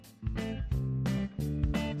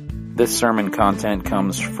This sermon content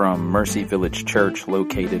comes from Mercy Village Church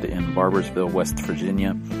located in Barboursville, West Virginia,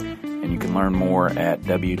 and you can learn more at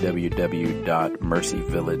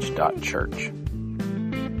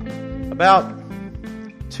www.mercyvillage.church.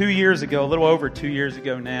 About 2 years ago, a little over 2 years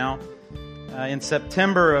ago now, in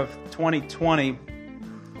September of 2020,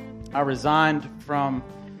 I resigned from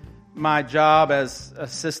my job as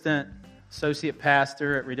associate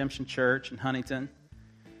pastor at Redemption Church in Huntington.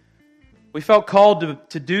 We felt called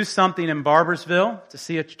to do something in Barboursville, to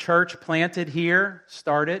see a church planted here,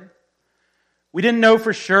 started. We didn't know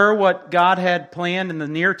for sure what God had planned in the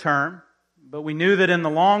near term, but we knew that in the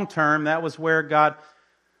long term, that was where God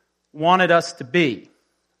wanted us to be.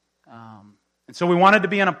 And so we wanted to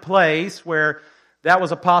be in a place where that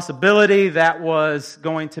was a possibility, that was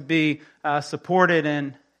going to be supported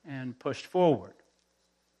and pushed forward.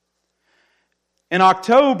 In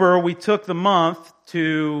October, we took the month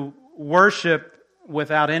to worship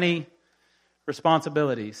without any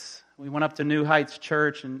responsibilities. We went up to New Heights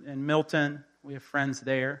Church in Milton. We have friends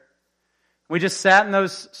there. We just sat in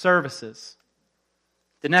those services.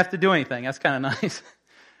 Didn't have to do anything. That's kind of nice.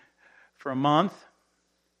 For a month.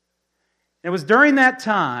 It was during that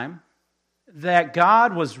time that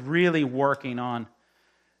God was really working on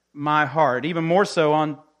my heart, even more so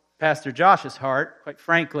on Pastor Josh's heart, quite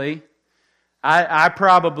frankly. I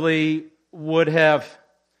probably would have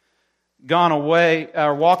gone away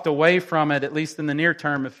or walked away from it, at least in the near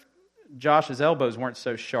term, if Josh's elbows weren't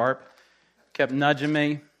so sharp. Kept nudging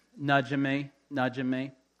me. But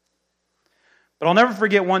I'll never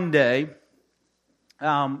forget one day,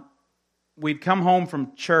 we'd come home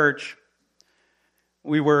from church.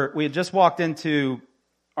 We had just walked into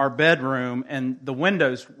our bedroom and the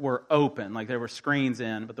windows were open, like there were screens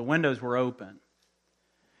in, but the windows were open.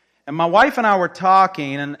 And my wife and I were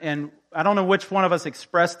talking, and I don't know which one of us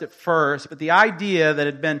expressed it first, but the idea that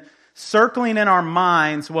had been circling in our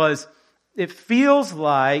minds was, it feels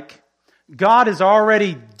like God is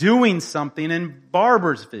already doing something in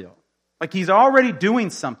Barboursville. Like He's already doing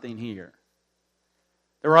something here.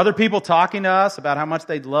 There were other people talking to us about how much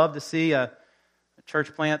they'd love to see a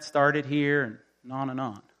church plant started here, and on and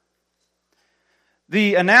on.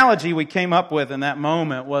 The analogy we came up with in that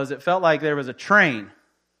moment was it felt like there was a train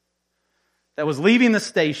that was leaving the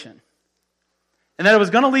station, and that it was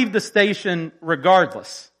going to leave the station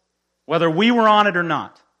regardless, whether we were on it or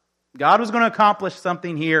not. God was going to accomplish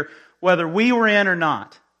something here, whether we were in or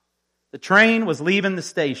not. The train was leaving the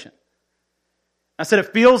station. I said,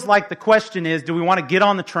 it feels like the question is, do we want to get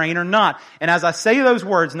on the train or not? And as I say those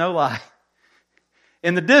words, no lie,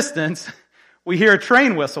 in the distance, we hear a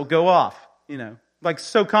train whistle go off, like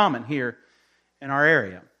so common here in our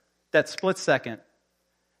area. That split-second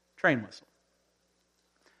train whistle.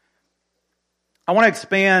 I want to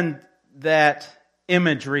expand that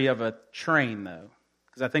imagery of a train, though,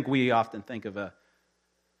 because I think we often think of an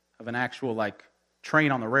actual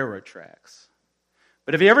train on the railroad tracks.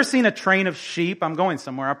 But have you ever seen a train of sheep? I'm going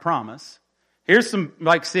somewhere, I promise. Here's some,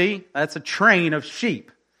 see, that's a train of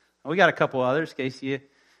sheep. We got a couple others in case you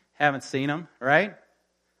haven't seen them, right?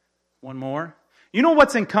 One more. You know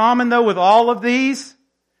what's in common, though, with all of these?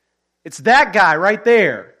 It's that guy right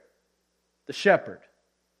there, the shepherd.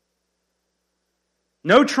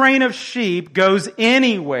 No train of sheep goes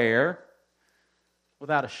anywhere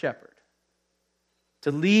without a shepherd to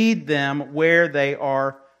lead them where they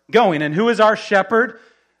are going. And who is our shepherd?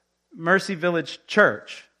 Mercy Village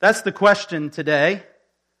Church. That's the question today.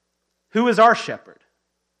 Who is our shepherd?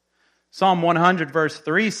 Psalm 100 verse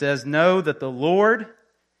 3 says, "Know that the Lord,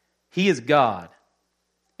 He is God.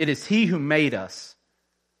 It is He who made us.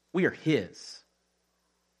 We are His.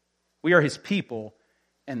 We are His people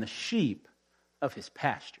and the sheep of His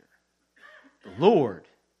pasture. The Lord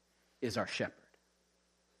is our shepherd."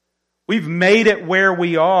 We've made it where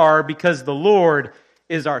we are because the Lord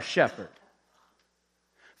is our shepherd.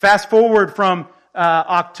 Fast forward from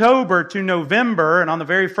October to November, and on the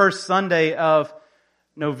very first Sunday of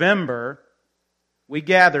November, we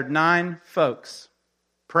gathered 9 folks,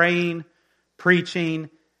 praying, preaching,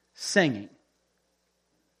 singing.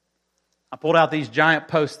 I pulled out these giant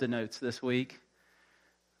Post-it notes this week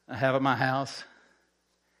I have at my house.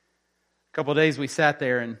 A couple of days we sat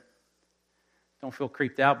there, and don't feel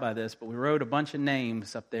creeped out by this, but we wrote a bunch of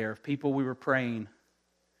names up there of people we were praying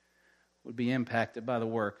would be impacted by the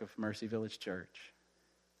work of Mercy Village Church.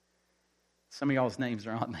 Some of y'all's names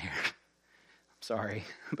are on there. I'm sorry,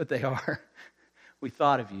 but they are. We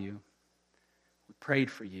thought of you. We prayed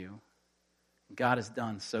for you. God has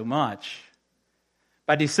done so much.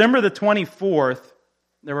 By December the 24th,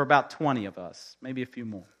 there were about 20 of us, maybe a few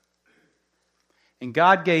more. And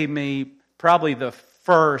God gave me probably the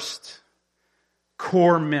first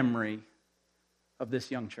core memory of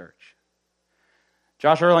this young church.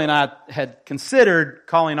 Josh Early and I had considered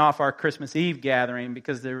calling off our Christmas Eve gathering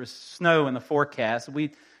because there was snow in the forecast.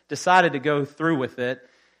 We decided to go through with it,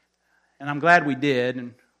 and I'm glad we did.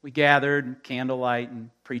 And we gathered, candlelight and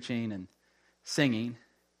preaching and singing.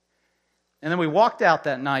 And then we walked out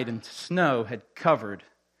that night, and snow had covered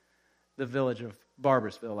the village of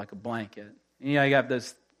Barboursville like a blanket. And, you got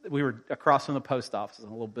this. We were across from the post office, in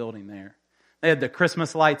a little building there. They had the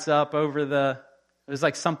Christmas lights up over the. It was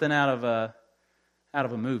like something out of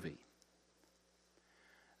a movie.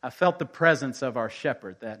 I felt the presence of our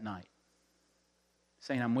shepherd that night,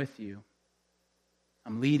 saying, "I'm with you.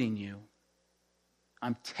 I'm leading you.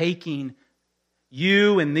 I'm taking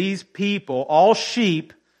you and these people, all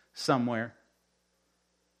sheep, somewhere.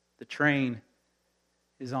 The train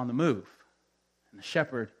is on the move, and the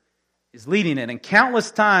shepherd is leading it." And countless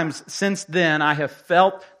times since then, I have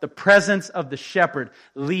felt the presence of the shepherd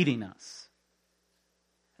leading us.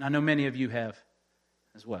 And I know many of you have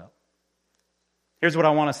as well. Here's what I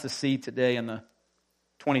want us to see today in the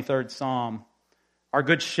 23rd Psalm. Our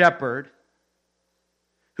good shepherd,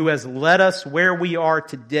 who has led us where we are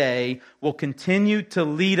today, will continue to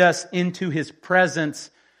lead us into His presence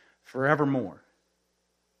forevermore.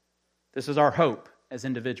 This is our hope as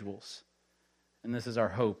individuals, and this is our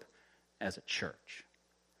hope as a church.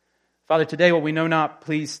 Father, today what we know not,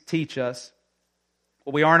 please teach us.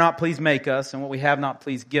 What we are not, please make us. And what we have not,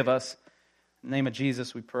 please give us. In the name of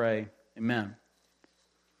Jesus we pray. Amen.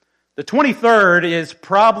 The 23rd is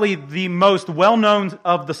probably the most well-known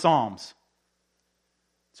of the Psalms.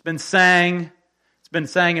 It's been sang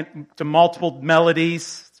to multiple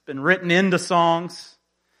melodies. It's been written into songs.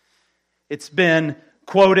 It's been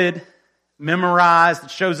quoted, memorized.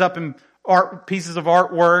 It shows up in pieces of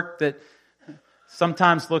artwork that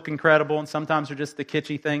sometimes look incredible and sometimes are just the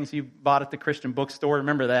kitschy things you bought at the Christian bookstore.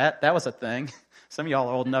 Remember that? That was a thing. Some of y'all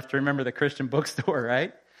are old enough to remember the Christian bookstore,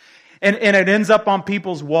 right? And it ends up on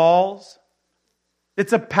people's walls.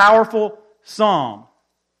 It's a powerful psalm.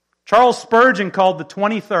 Charles Spurgeon called the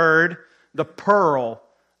 23rd the pearl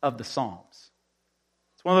of the Psalms.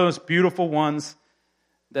 It's one of those beautiful ones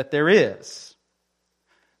that there is.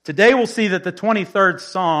 Today we'll see that the 23rd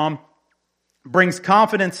Psalm brings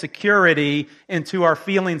confident security into our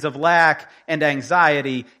feelings of lack and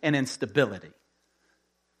anxiety and instability.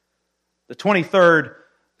 The 23rd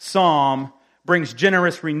Psalm brings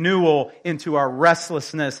generous renewal into our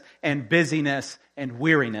restlessness and busyness and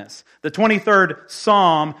weariness. The 23rd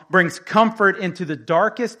Psalm brings comfort into the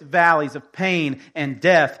darkest valleys of pain and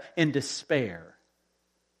death and despair.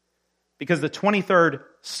 Because the 23rd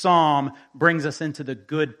Psalm brings us into the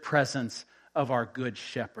good presence of our good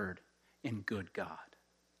shepherd in good God.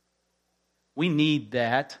 We need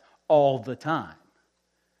that all the time.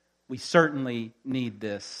 We certainly need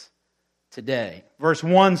this today. Verse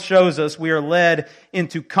 1 shows us we are led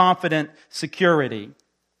into confident security.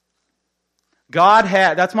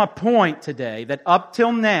 That's my point today, that up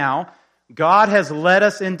till now, God has led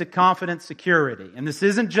us into confident security. And this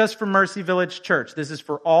isn't just for Mercy Village Church. This is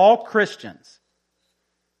for all Christians.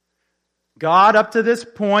 God, up to this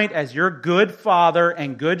point, as your good father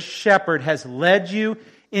and good shepherd, has led you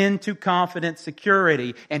into confident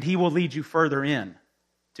security, and He will lead you further in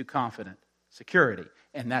to confident security.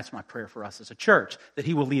 And that's my prayer for us as a church, that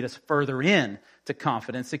He will lead us further in to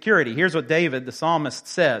confident security. Here's what David, the psalmist,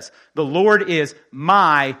 says. "The Lord is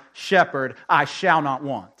my shepherd, I shall not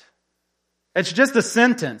want." It's just a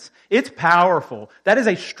sentence. It's powerful. That is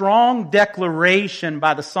a strong declaration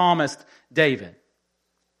by the psalmist David.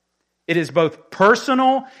 It is both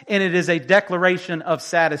personal and it is a declaration of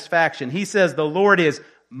satisfaction. He says, "The Lord is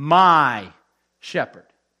my shepherd."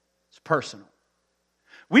 It's personal.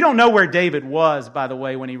 We don't know where David was, by the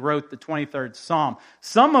way, when he wrote the 23rd Psalm.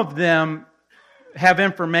 Some of them have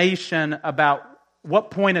information about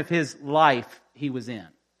what point of his life he was in.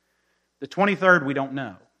 The 23rd, we don't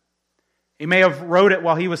know. He may have wrote it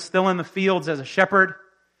while he was still in the fields as a shepherd.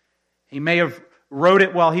 He may have wrote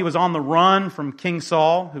it while he was on the run from King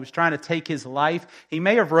Saul, who was trying to take his life. He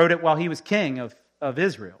may have wrote it while he was king of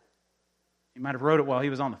Israel. He might have wrote it while he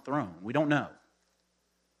was on the throne. We don't know.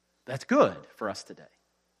 That's good for us today.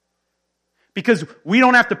 Because we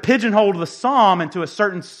don't have to pigeonhole the psalm into a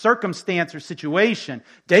certain circumstance or situation.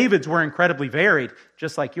 David's were incredibly varied,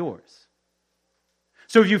 just like yours.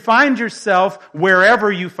 So if you find yourself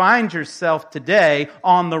wherever you find yourself today,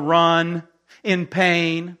 on the run, in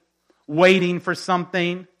pain, waiting for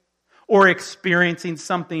something, or experiencing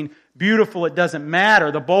something beautiful, it doesn't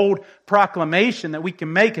matter. The bold proclamation that we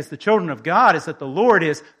can make as the children of God is that the Lord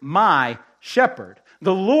is my shepherd.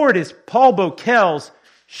 The Lord is Paul Bockel's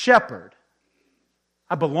shepherd.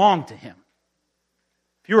 I belong to Him.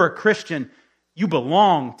 If you're a Christian, you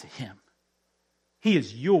belong to Him. He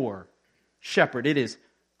is your shepherd. It is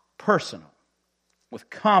personal. With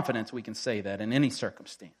confidence, we can say that in any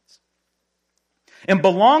circumstance. And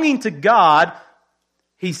belonging to God,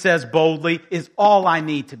 he says boldly, is all I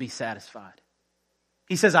need to be satisfied.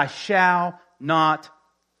 He says, I shall not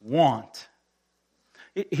want.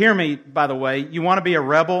 Hear me, by the way. You want to be a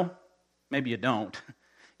rebel? Maybe you don't.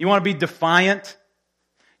 You want to be defiant?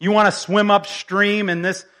 You want to swim upstream in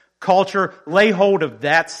this culture? Lay hold of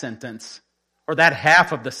that sentence, or that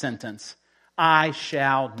half of the sentence. I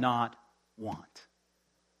shall not want.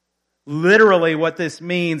 Literally what this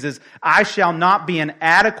means is, I shall not be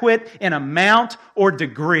inadequate in amount or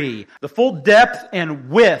degree. The full depth and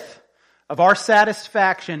width of our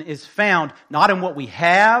satisfaction is found not in what we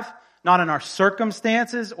have, not in our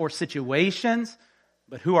circumstances or situations,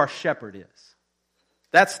 but who our shepherd is.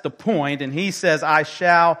 That's the point, and he says, I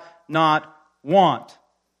shall not want.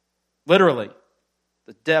 Literally,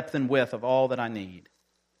 the depth and width of all that I need.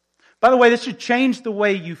 By the way, this should change the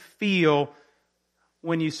way you feel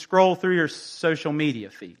when you scroll through your social media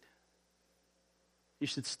feed. You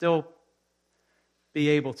should still be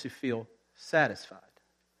able to feel satisfied.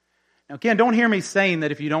 Now again, don't hear me saying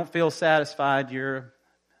that if you don't feel satisfied, you're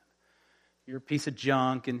a piece of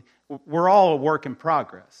junk, and we're all a work in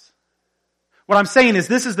progress. What I'm saying is,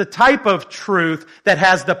 this is the type of truth that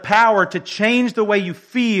has the power to change the way you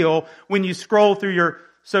feel when you scroll through your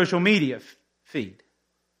social media feed.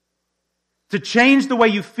 To change the way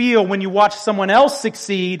you feel when you watch someone else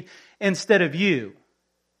succeed instead of you.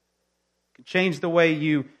 It can change the way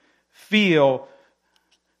you feel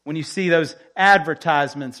when you see those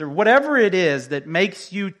advertisements or whatever it is that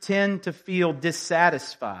makes you tend to feel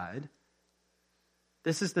dissatisfied.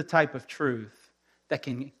 This is the type of truth that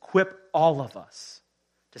can equip all of us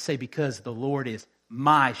to say, because the Lord is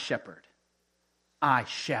my shepherd, I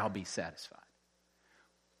shall be satisfied.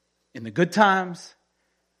 In the good times,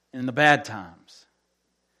 and in the bad times,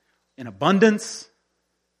 in abundance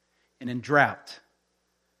and in drought,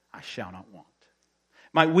 I shall not want.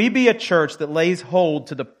 Might we be a church that lays hold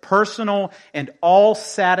to the personal and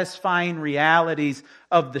all-satisfying realities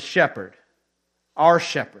of the shepherd, our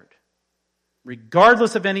shepherd.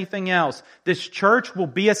 Regardless of anything else, this church will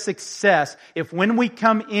be a success if when we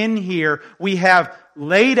come in here, we have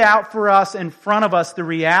laid out for us in front of us the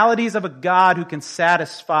realities of a God who can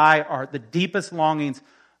satisfy the deepest longings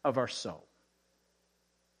of our soul.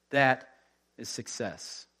 That is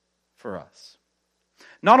success for us.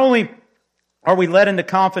 Not only are we led into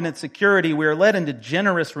confident security, we are led into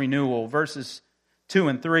generous renewal. Verses 2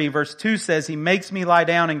 and 3. Verse 2 says, He makes me lie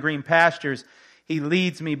down in green pastures. He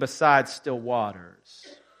leads me beside still waters.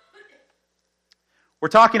 We're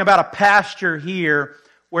talking about a pasture here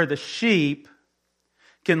where the sheep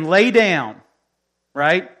can lay down,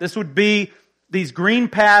 right? This would be these green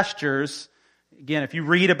pastures. Again, if you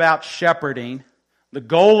read about shepherding, the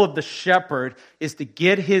goal of the shepherd is to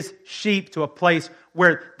get his sheep to a place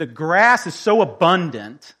where the grass is so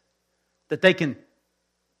abundant that they can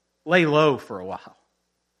lay low for a while,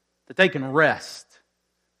 that they can rest,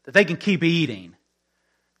 that they can keep eating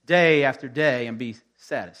day after day and be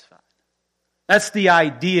satisfied. That's the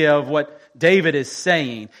idea of what David is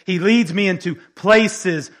saying. He leads me into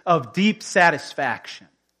places of deep satisfaction.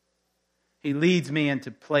 He leads me into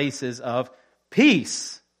places of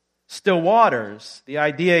peace, still waters. The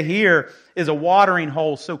idea here is a watering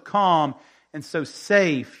hole so calm and so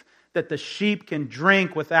safe that the sheep can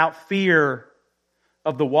drink without fear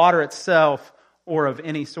of the water itself or of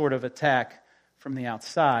any sort of attack from the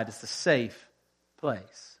outside. It's a safe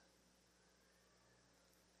place.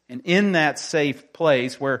 And in that safe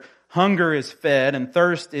place where hunger is fed and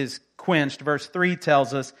thirst is quenched, verse 3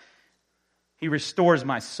 tells us, He restores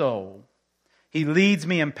my soul. He leads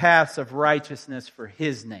me in paths of righteousness for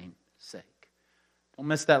His name's sake. Don't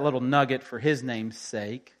miss that little nugget, for His name's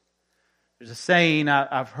sake. There's a saying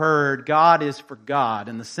I've heard, God is for God,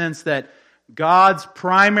 in the sense that God's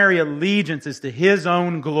primary allegiance is to His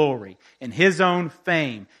own glory and His own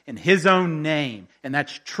fame and His own name. And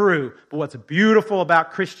that's true. But what's beautiful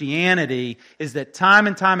about Christianity is that time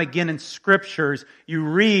and time again in Scriptures, you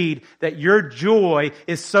read that your joy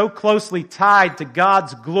is so closely tied to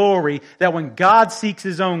God's glory that when God seeks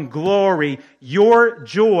His own glory, your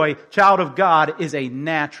joy, child of God, is a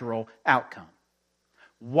natural outcome.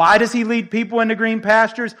 Why does He lead people into green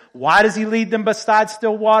pastures? Why does He lead them beside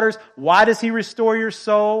still waters? Why does He restore your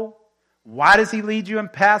soul? Why does He lead you in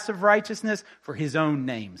paths of righteousness? For His own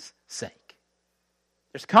name's sake.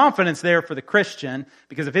 There's confidence there for the Christian,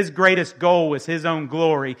 because if his greatest goal was his own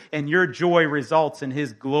glory and your joy results in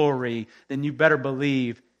his glory, then you better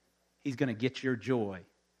believe he's going to get your joy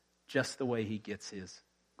just the way he gets his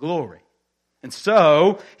glory. And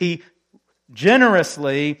so he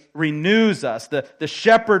generously renews us. The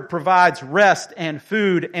shepherd provides rest and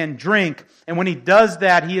food and drink. And when he does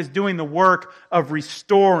that, he is doing the work of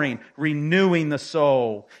restoring, renewing the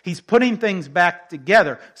soul. He's putting things back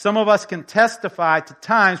together. Some of us can testify to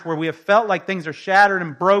times where we have felt like things are shattered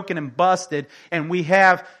and broken and busted. And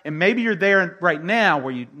maybe you're there right now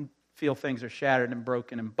where you feel things are shattered and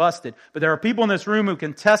broken and busted. But there are people in this room who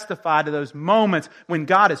can testify to those moments when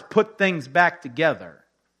God has put things back together.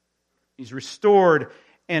 He's restored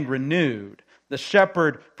and renewed. The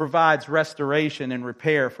shepherd provides restoration and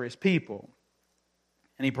repair for his people.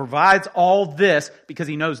 And he provides all this because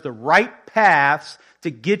he knows the right paths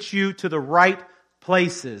to get you to the right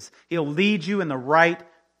places. He'll lead you in the right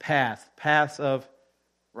paths of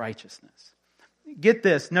righteousness. Get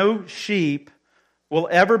this, no sheep will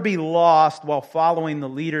ever be lost while following the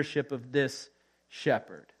leadership of this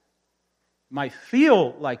shepherd. You might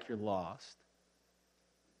feel like you're lost.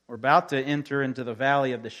 We're about to enter into the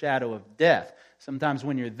valley of the shadow of death. Sometimes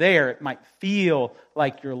when you're there, it might feel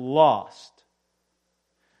like you're lost.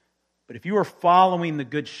 But if you are following the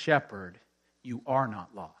Good Shepherd, you are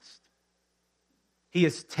not lost. He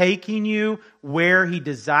is taking you where He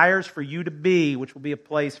desires for you to be, which will be a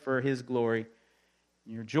place for His glory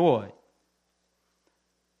and your joy.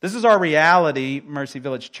 This is our reality, Mercy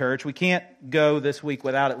Village Church. We can't go this week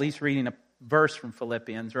without at least reading a verse from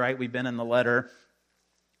Philippians, right? We've been in the letter.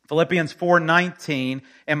 Philippians 4:19,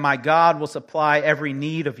 and my God will supply every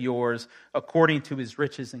need of yours according to His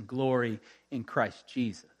riches and glory in Christ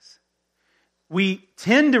Jesus. We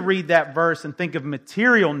tend to read that verse and think of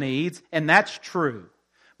material needs, and that's true.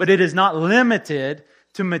 But it is not limited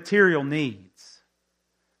to material needs.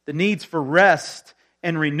 The needs for rest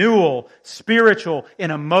and renewal, spiritual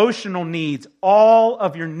and emotional needs, all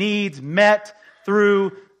of your needs met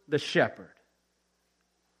through the shepherd.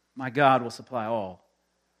 My God will supply all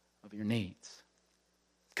of your needs.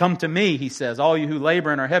 Come to me, He says, all you who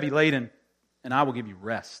labor and are heavy laden, and I will give you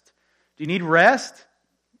rest. Do you need rest?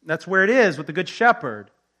 That's where it is with the Good Shepherd.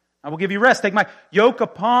 I will give you rest. Take my yoke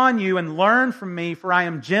upon you and learn from me, for I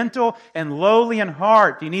am gentle and lowly in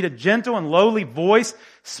heart. Do you need a gentle and lowly voice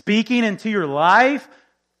speaking into your life?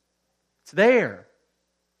 It's there.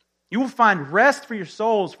 You will find rest for your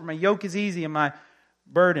souls, for my yoke is easy and my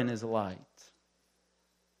burden is light.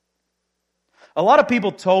 A lot of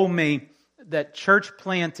people told me that church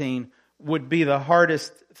planting would be the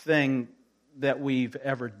hardest thing that we've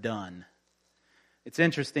ever done. It's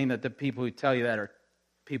interesting that the people who tell you that are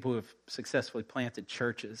people who have successfully planted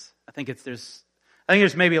churches. I think there's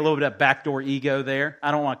maybe a little bit of backdoor ego there.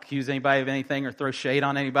 I don't want to accuse anybody of anything or throw shade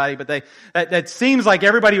on anybody, but that seems like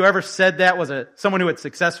everybody who ever said that was someone who had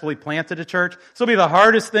successfully planted a church. This will be the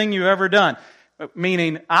hardest thing you've ever done.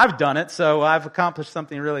 Meaning, I've done it, so I've accomplished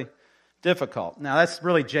something really difficult. Now, that's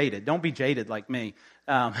really jaded. Don't be jaded like me.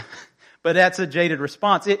 But that's a jaded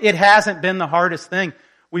response. It hasn't been the hardest thing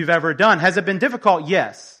we've ever done. Has it been difficult?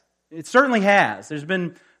 Yes. It certainly has. There's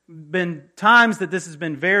been times that this has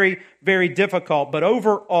been very, very difficult. But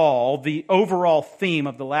overall, the overall theme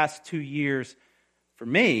of the last 2 years for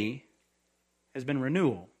me has been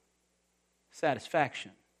renewal,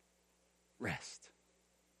 satisfaction, rest.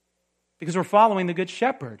 Because we're following the Good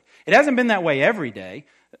Shepherd. It hasn't been that way every day.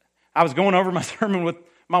 I was going over my sermon with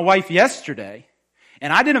my wife yesterday,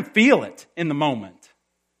 and I didn't feel it in the moment.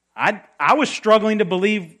 I was struggling to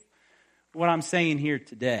believe what I'm saying here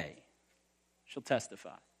today. She'll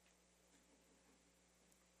testify.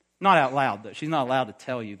 Not out loud, though. She's not allowed to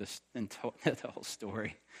tell you the whole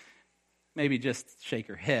story. Maybe just shake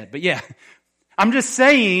her head. But yeah, I'm just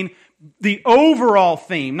saying the overall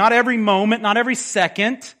theme, not every moment, not every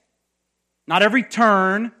second, not every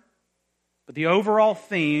turn, but the overall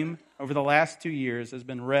theme over the last 2 years has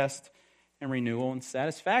been rest and renewal and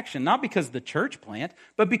satisfaction. Not because of the church plant,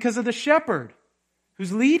 but because of the shepherd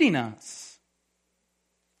who's leading us.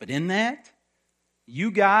 But in that, you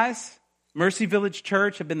guys, Mercy Village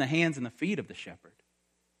Church, have been the hands and the feet of the shepherd,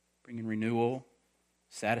 bringing renewal,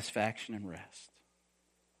 satisfaction, and rest.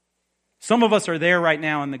 Some of us are there right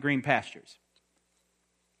now in the green pastures.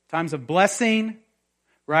 Times of blessing,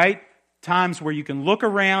 right? Times where you can look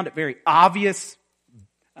around at very obvious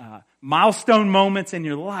milestone moments in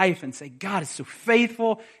your life and say, God is so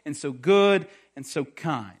faithful and so good and so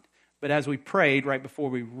kind. But as we prayed right before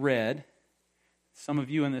we read, some of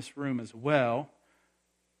you in this room as well,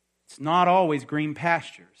 it's not always green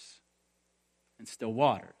pastures and still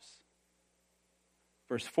waters.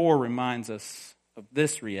 Verse 4 reminds us of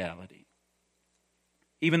this reality.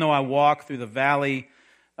 Even though I walk through the valley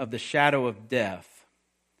of the shadow of death,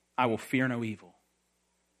 I will fear no evil,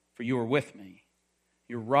 for you are with me.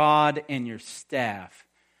 Your rod and your staff,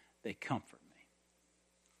 they comfort me.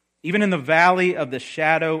 Even in the valley of the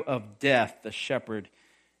shadow of death, the shepherd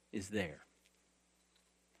is there.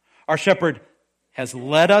 Our shepherd has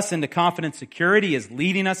led us into confident security, is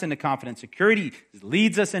leading us into confident security,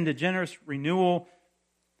 leads us into generous renewal.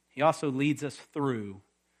 He also leads us through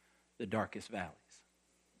the darkest valleys.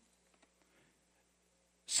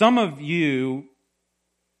 Some of you,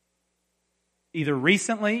 either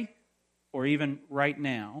recently or even right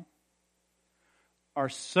now, are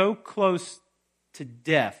so close to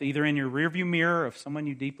death, either in your rearview mirror of someone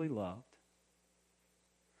you deeply loved,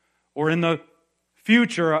 or in the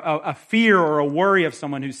future, a fear or a worry of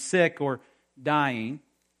someone who's sick or dying.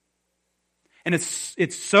 And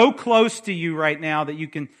it's so close to you right now that you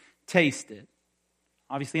can taste it.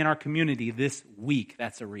 Obviously, in our community this week,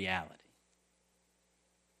 that's a reality.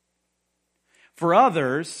 For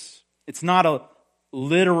others, it's not a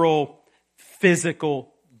literal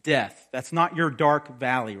physical death. That's not your dark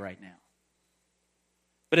valley right now.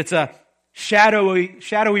 But it's a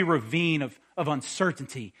shadowy ravine of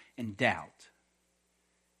uncertainty and doubt.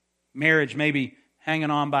 Marriage may be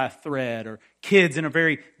hanging on by a thread, or kids in a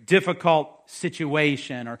very difficult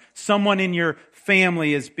situation, or someone in your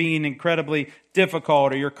family is being incredibly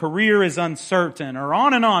difficult, or your career is uncertain, or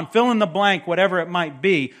on and on, fill in the blank, whatever it might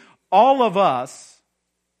be. All of us,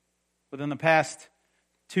 within the past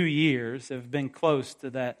 2 years, have been close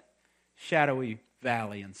to that shadowy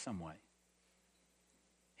valley in some way.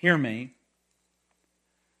 Hear me.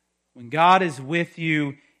 When God is with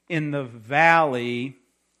you in the valley,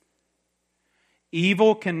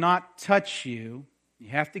 evil cannot touch you. You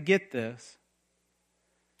have to get this,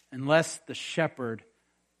 unless the shepherd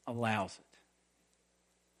allows it.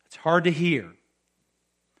 It's hard to hear.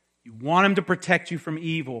 You want him to protect you from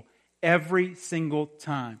evil every single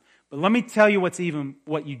time. But let me tell you what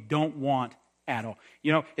you don't want at all.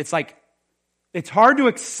 You know, it's hard to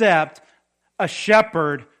accept a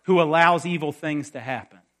shepherd who allows evil things to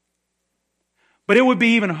happen. But it would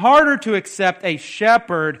be even harder to accept a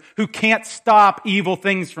shepherd who can't stop evil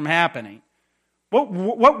things from happening.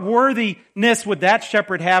 What worthiness would that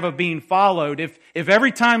shepherd have of being followed if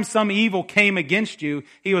every time some evil came against you,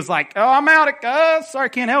 he was like, oh, I'm out, sorry, I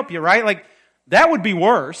can't help you, right? Like, that would be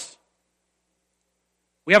worse.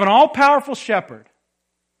 We have an all-powerful shepherd,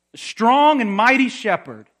 a strong and mighty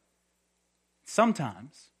shepherd.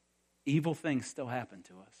 Sometimes evil things still happen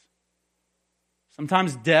to us.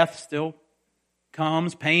 Sometimes death still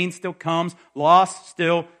comes, pain still comes, loss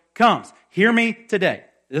still comes. Hear me today.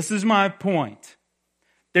 This is my point.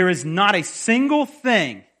 There is not a single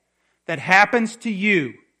thing that happens to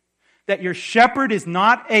you that your shepherd is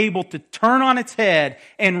not able to turn on its head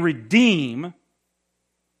and redeem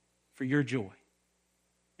for your joy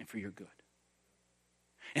and for your good.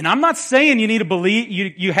 And I'm not saying you need to believe,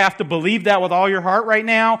 you have to believe that with all your heart right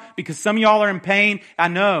now, because some of y'all are in pain. I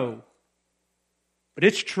know. But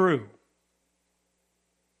it's true.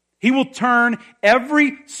 He will turn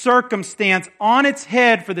every circumstance on its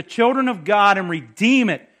head for the children of God and redeem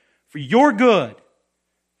it for your good,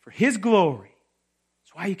 for His glory.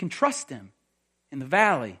 That's why you can trust Him in the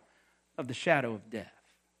valley of the shadow of death.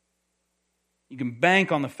 You can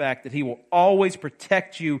bank on the fact that He will always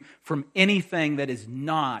protect you from anything that is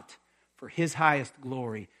not for His highest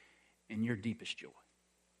glory and your deepest joy.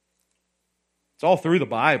 It's all through the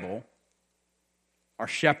Bible. Our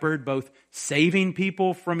shepherd both saving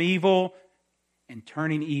people from evil and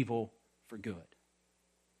turning evil for good.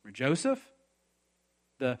 Remember Joseph?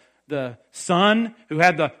 The son who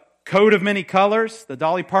had the coat of many colors, the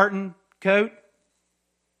Dolly Parton coat,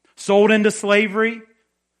 sold into slavery,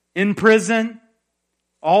 in prison,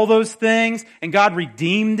 all those things, and God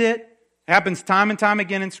redeemed it. It happens time and time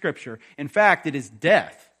again in Scripture. In fact, it is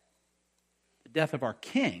death, the death of our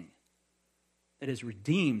King, that is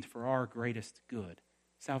redeemed for our greatest good.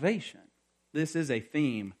 Salvation. This is a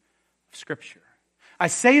theme of Scripture. I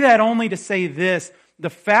say that only to say this: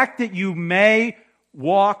 the fact that you may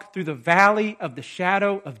walk through the valley of the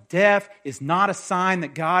shadow of death is not a sign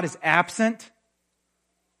that God is absent.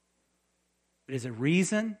 It is a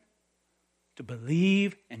reason to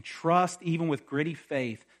believe and trust, even with gritty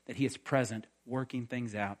faith, that He is present, working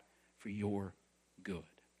things out for your good.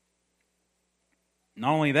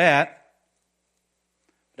 Not only that,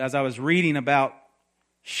 but as I was reading about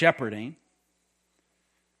shepherding,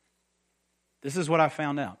 this is what I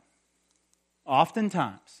found out.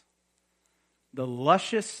 Oftentimes, the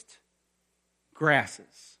lushest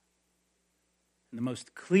grasses And the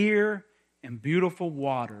most clear and beautiful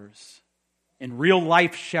waters in real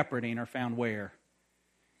life shepherding are found where?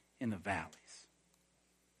 In the valleys.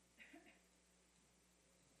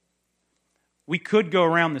 We could go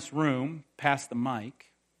around this room, pass the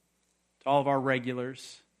mic, to all of our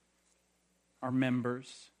regulars, our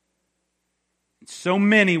members. And so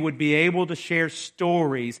many would be able to share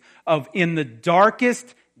stories of in the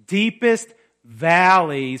darkest, deepest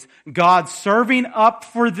valleys, God serving up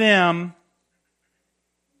for them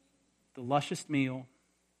the luscious meal,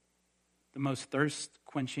 the most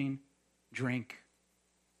thirst-quenching drink,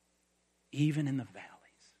 even in the valleys.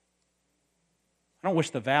 I don't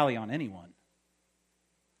wish the valley on anyone,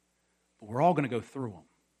 but we're all going to go through them.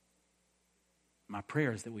 My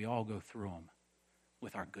prayer is that we all go through them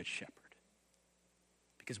with our good shepherd.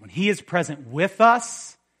 Because when he is present with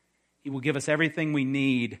us, he will give us everything we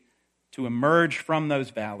need to emerge from those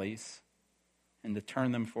valleys and to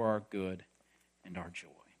turn them for our good and our joy.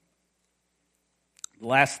 The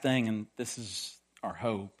last thing, and this is our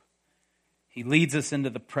hope, he leads us into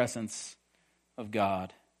the presence of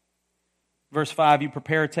God. Verse 5, you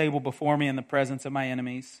prepare a table before me in the presence of my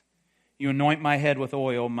enemies. You anoint my head with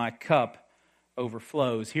oil, my cup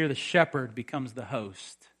overflows. Here the shepherd becomes the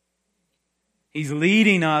host. He's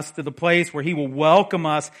leading us to the place where he will welcome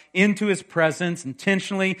us into his presence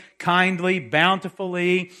intentionally, kindly,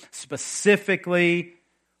 bountifully, specifically,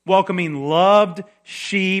 welcoming loved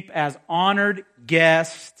sheep as honored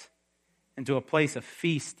guests into a place of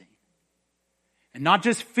feasting. And not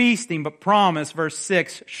just feasting, but promise, verse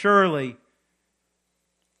 6, surely,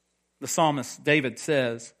 the psalmist David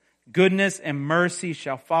says, goodness and mercy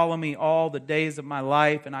shall follow me all the days of my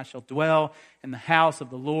life, and I shall dwell in the house of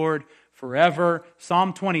the Lord forever.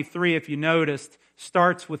 Psalm 23, if you noticed,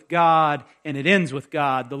 starts with God and it ends with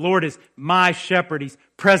God. The Lord is my shepherd. He's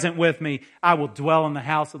present with me. I will dwell in the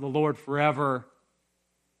house of the Lord forever.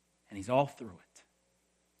 And he's all through it.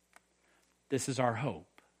 This is our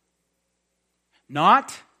hope.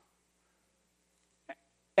 Not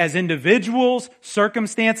as individuals,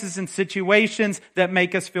 circumstances, and situations that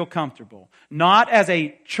make us feel comfortable. Not as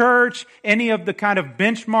a church, any of the kind of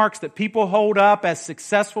benchmarks that people hold up as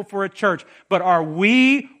successful for a church. But are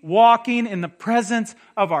we walking in the presence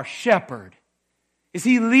of our shepherd? Is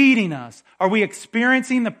he leading us? Are we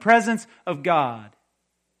experiencing the presence of God?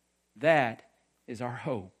 That is our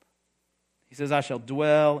hope. He says, I shall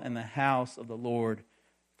dwell in the house of the Lord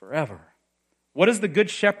forever. What does the good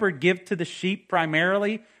shepherd give to the sheep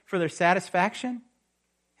primarily for their satisfaction?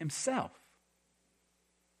 Himself.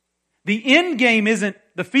 The end game isn't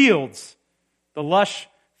the fields, the lush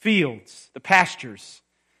fields, the pastures.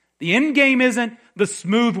 The end game isn't the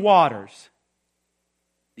smooth waters.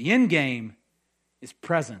 The end game is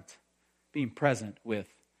present, being present with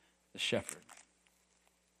the shepherd.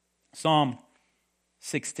 Psalm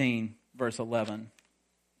 16, verse 11.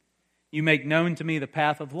 You make known to me the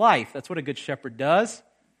path of life. That's what a good shepherd does.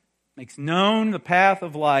 Makes known the path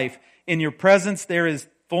of life. In your presence there is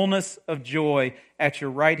fullness of joy. At your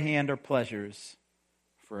right hand are pleasures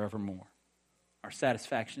forevermore. Our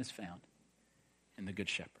satisfaction is found in the good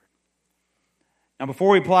shepherd. Now before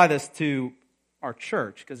we apply this to our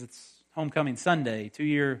church, because it's Homecoming Sunday,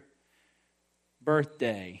 2-year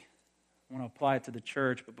birthday, I want to apply it to the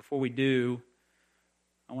church, but before we do,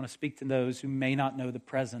 I want to speak to those who may not know the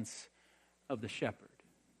presence of the shepherd.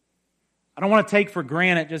 I don't want to take for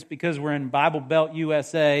granted just because we're in Bible Belt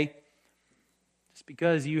USA, just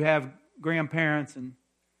because you have grandparents and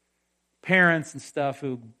parents and stuff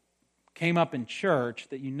who came up in church,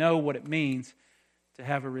 that you know what it means to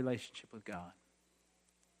have a relationship with God.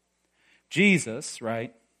 Jesus,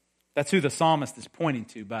 right? That's who the psalmist is pointing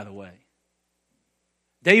to, by the way.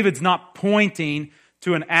 David's not pointing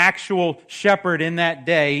to an actual shepherd in that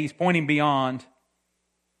day. He's pointing beyond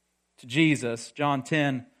to Jesus. John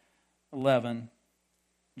 10:11.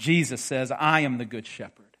 Jesus says, I am the good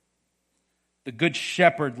shepherd. The good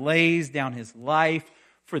shepherd lays down his life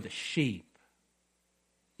for the sheep.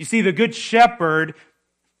 You see, the good shepherd,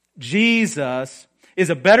 Jesus, is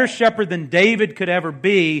a better shepherd than David could ever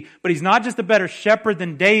be, but he's not just a better shepherd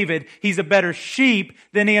than David, he's a better sheep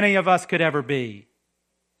than any of us could ever be.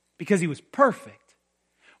 Because he was perfect.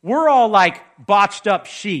 We're all like botched up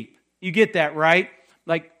sheep. You get that, right?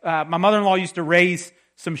 Like my mother-in-law used to raise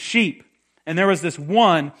some sheep, and there was this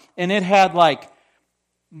one, and it had like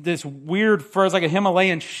this weird fur. It was like a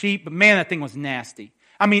Himalayan sheep, but man, that thing was nasty.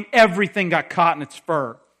 I mean, everything got caught in its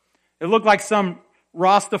fur. It looked like some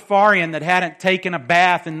Rastafarian that hadn't taken a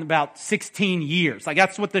bath in about 16 years. Like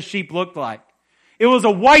that's what the sheep looked like. It was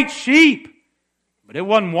a white sheep, but it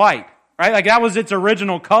wasn't white, right? Like that was its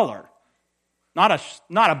original color. Not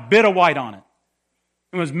a bit of white on it.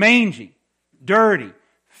 It was mangy, dirty,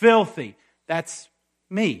 filthy. That's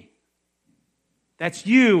me. That's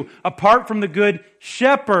you, apart from the good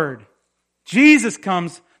shepherd. Jesus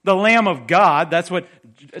comes, the Lamb of God. That's what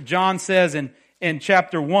John says in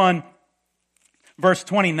chapter 1, verse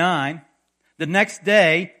 29. The next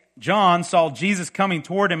day, John saw Jesus coming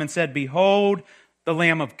toward him and said, "Behold, the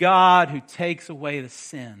Lamb of God who takes away the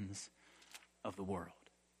sins of the world."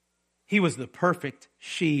 He was the perfect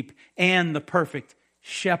sheep and the perfect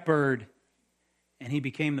shepherd, and he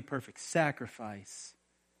became the perfect sacrifice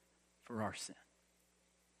for our sin.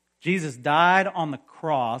 Jesus died on the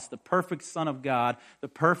cross, the perfect Son of God, the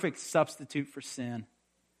perfect substitute for sin,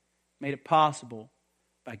 made it possible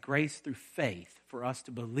by grace through faith for us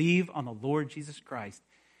to believe on the Lord Jesus Christ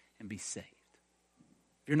and be saved.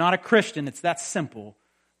 If you're not a Christian, it's that simple.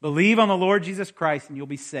 Believe on the Lord Jesus Christ and you'll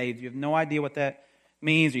be saved. You have no idea what that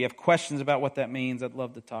means, or you have questions about what that means, I'd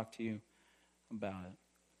love to talk to you about it.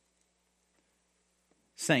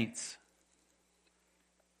 Saints,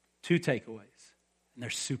 2 takeaways, and they're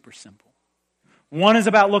super simple. One is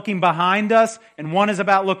about looking behind us, and one is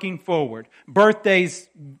about looking forward. Birthdays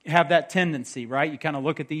have that tendency, right? You kind of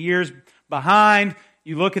look at the years behind,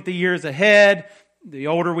 you look at the years ahead. The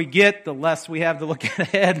older we get, the less we have to look at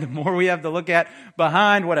ahead, the more we have to look at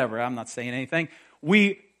behind, whatever. I'm not saying anything.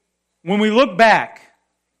 When we look back,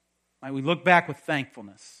 right, we look back with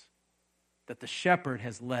thankfulness that the shepherd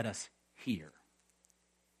has led us here.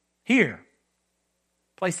 Here,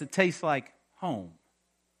 a place that tastes like home.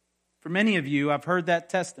 For many of you, I've heard that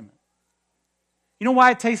testament. You know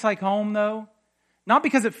why it tastes like home, though? Not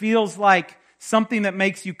because it feels like something that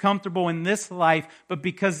makes you comfortable in this life, but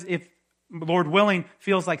because if, Lord willing,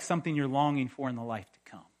 feels like something you're longing for in the life to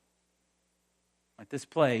come. Like this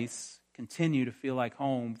place continue to feel like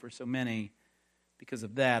home for so many because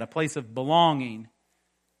of that. A place of belonging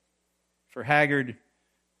for haggard,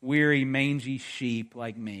 weary, mangy sheep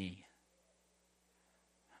like me.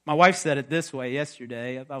 My wife said it this way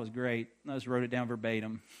yesterday. I thought it was great. I just wrote it down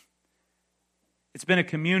verbatim. It's been a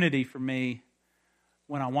community for me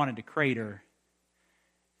when I wanted to crater,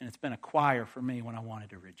 and it's been a choir for me when I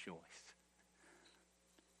wanted to rejoice.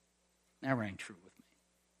 That rang true with me.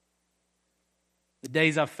 The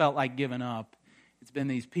days I've felt like giving up, it's been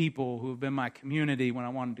these people who have been my community when I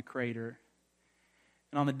wanted to crater.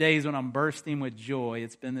 And on the days when I'm bursting with joy,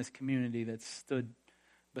 it's been this community that stood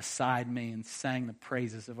beside me and sang the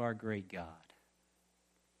praises of our great God.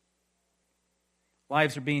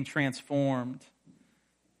 Lives are being transformed.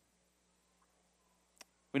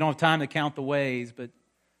 We don't have time to count the ways, but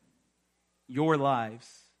your lives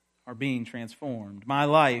are being transformed. My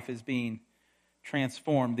life is being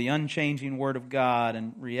transformed. The unchanging Word of God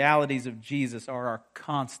and realities of Jesus are our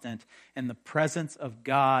constant, and the presence of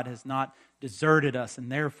God has not deserted us, and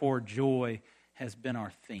therefore joy has been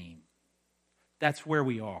our theme. That's where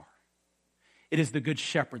we are. It is the Good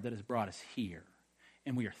Shepherd that has brought us here,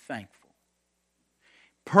 and we are thankful.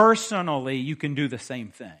 Personally, you can do the same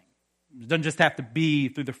thing. It doesn't just have to be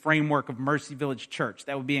through the framework of Mercy Village Church.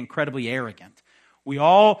 That would be incredibly arrogant. We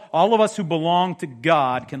all of us who belong to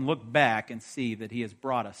God can look back and see that He has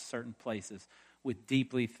brought us certain places with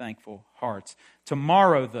deeply thankful hearts.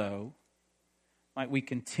 Tomorrow, though, might we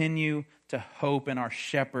continue to hope in our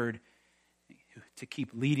shepherd to keep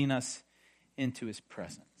leading us into His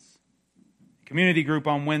presence. Community group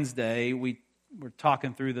on Wednesday, we were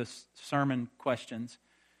talking through the sermon questions.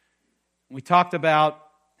 We talked about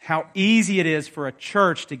how easy it is for a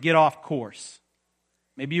church to get off course.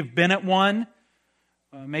 Maybe you've been at one.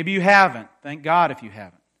 Maybe you haven't. Thank God if you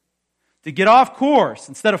haven't. To get off course,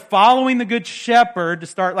 instead of following the Good Shepherd, to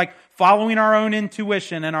start like following our own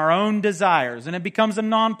intuition and our own desires. And it becomes a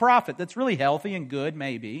nonprofit that's really healthy and good,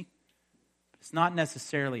 maybe. But it's not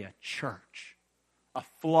necessarily a church, a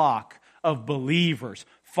flock of believers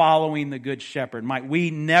following the Good Shepherd. Might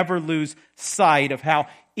we never lose sight of how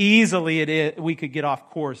easily it is we could get off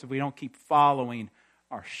course if we don't keep following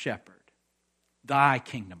our shepherd. Thy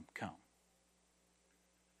kingdom come.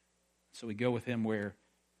 So we go with Him where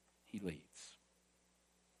He leads.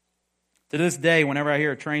 To this day, whenever I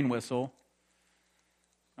hear a train whistle,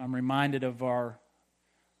 I'm reminded of our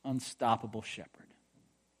unstoppable shepherd.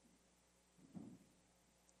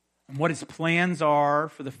 And what His plans are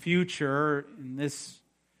for the future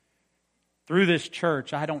through this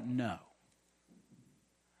church, I don't know.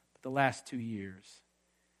 But the last 2 years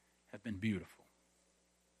have been beautiful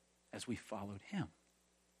as we followed Him.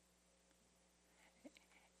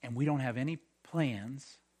 And we don't have any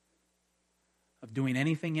plans of doing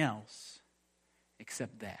anything else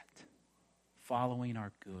except that, following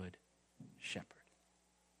our Good Shepherd.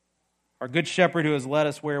 Our good shepherd who has led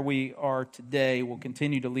us where we are today will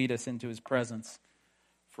continue to lead us into his presence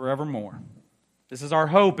forevermore. This is our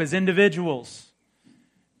hope as individuals,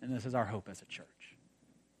 and this is our hope as a church.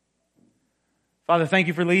 Father, thank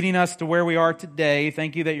you for leading us to where we are today.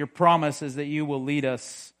 Thank you that your promise is that you will lead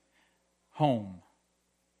us home.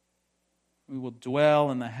 We will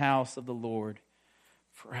dwell in the house of the Lord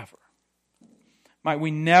forever. Might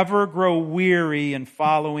we never grow weary in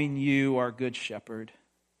following you, our good shepherd.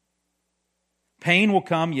 Pain will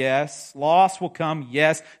come, yes. Loss will come,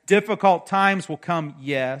 yes. Difficult times will come,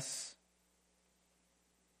 yes.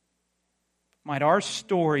 Might our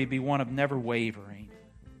story be one of never wavering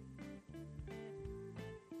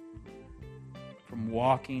from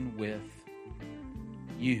walking with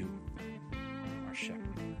you, our shepherd.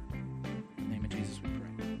 In the name of Jesus we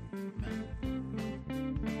pray.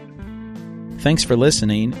 Amen. Thanks for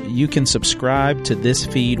listening. You can subscribe to this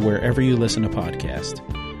feed wherever you listen to podcasts.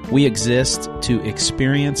 We exist to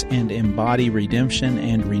experience and embody redemption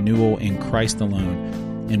and renewal in Christ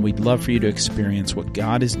alone, and we'd love for you to experience what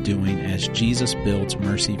God is doing as Jesus builds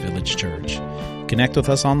Mercy Village Church. Connect with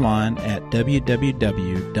us online at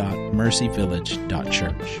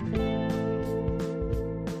www.mercyvillage.church.